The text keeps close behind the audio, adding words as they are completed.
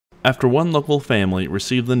After one local family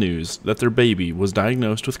received the news that their baby was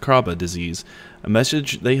diagnosed with Krabbe disease, a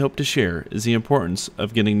message they hope to share is the importance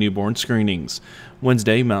of getting newborn screenings.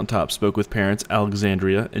 Wednesday, Mountaintop spoke with parents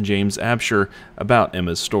Alexandria and James Absher about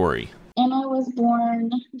Emma's story. Emma was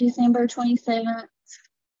born December 27th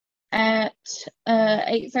at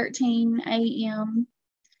 8:13 a.m.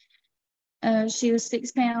 She was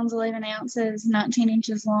 6 pounds, 11 ounces, 19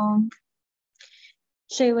 inches long.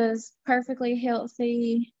 She was perfectly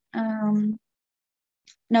healthy,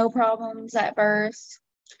 no problems at birth.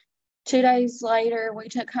 2 days later, we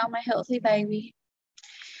took home a healthy baby.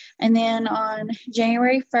 And then on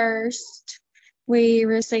January 1st, we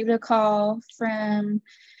received a call from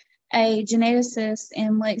a geneticist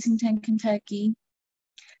in Lexington, Kentucky,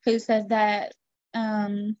 who said that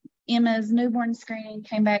Emma's newborn screening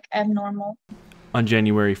came back abnormal. On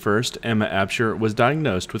January 1st, Emma Absher was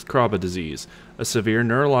diagnosed with Krabbe disease, a severe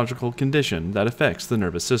neurological condition that affects the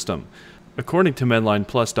nervous system. According to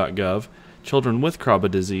MedlinePlus.gov, children with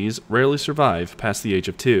Krabbe disease rarely survive past the age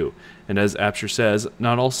of 2, and as Absher says,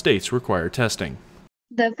 not all states require testing.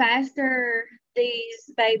 The faster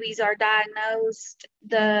these babies are diagnosed,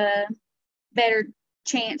 the better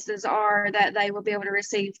chances are that they will be able to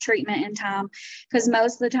receive treatment in time, because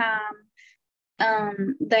most of the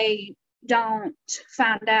time they don't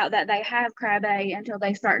find out that they have Krabbe until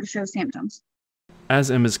they start to show symptoms.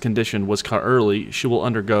 As Emma's condition was caught early, she will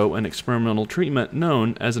undergo an experimental treatment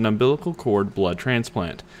known as an umbilical cord blood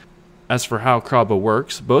transplant. As for how Krabbe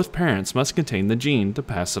works, both parents must contain the gene to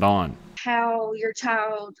pass it on. How your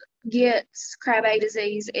child gets Krabbe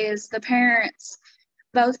disease is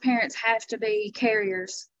both parents have to be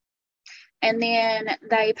carriers, and then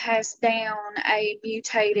they pass down a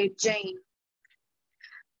mutated gene.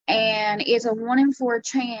 And it's a 1 in 4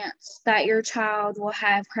 chance that your child will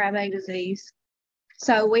have Krabbe disease.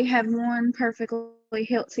 So we have one perfectly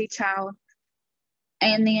healthy child,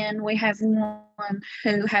 and then we have one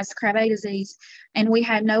who has Krabbe disease, and we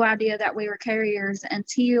had no idea that we were carriers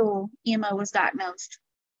until Emma was diagnosed.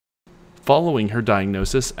 Following her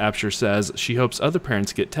diagnosis, Absher says she hopes other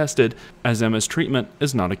parents get tested, as Emma's treatment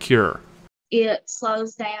is not a cure. It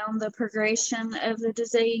slows down the progression of the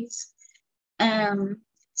disease.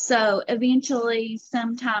 So eventually,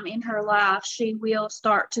 sometime in her life, she will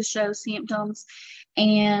start to show symptoms,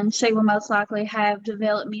 and she will most likely have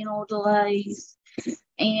developmental delays.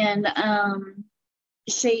 And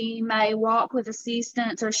she may walk with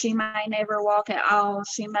assistance, or she may never walk at all.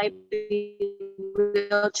 She may be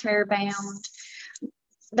wheelchair bound.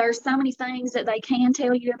 There's so many things that they can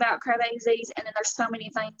tell you about Krabbe disease, and then there's so many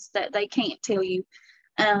things that they can't tell you.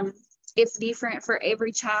 It's different for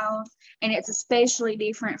every child, and it's especially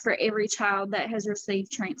different for every child that has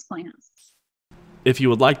received transplants. If you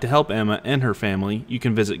would like to help Emma and her family, you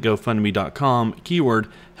can visit GoFundMe.com, keyword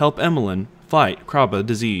Help Emmeline Fight Krabbe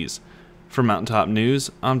Disease. For Mountaintop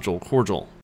News, I'm Joel Cordial.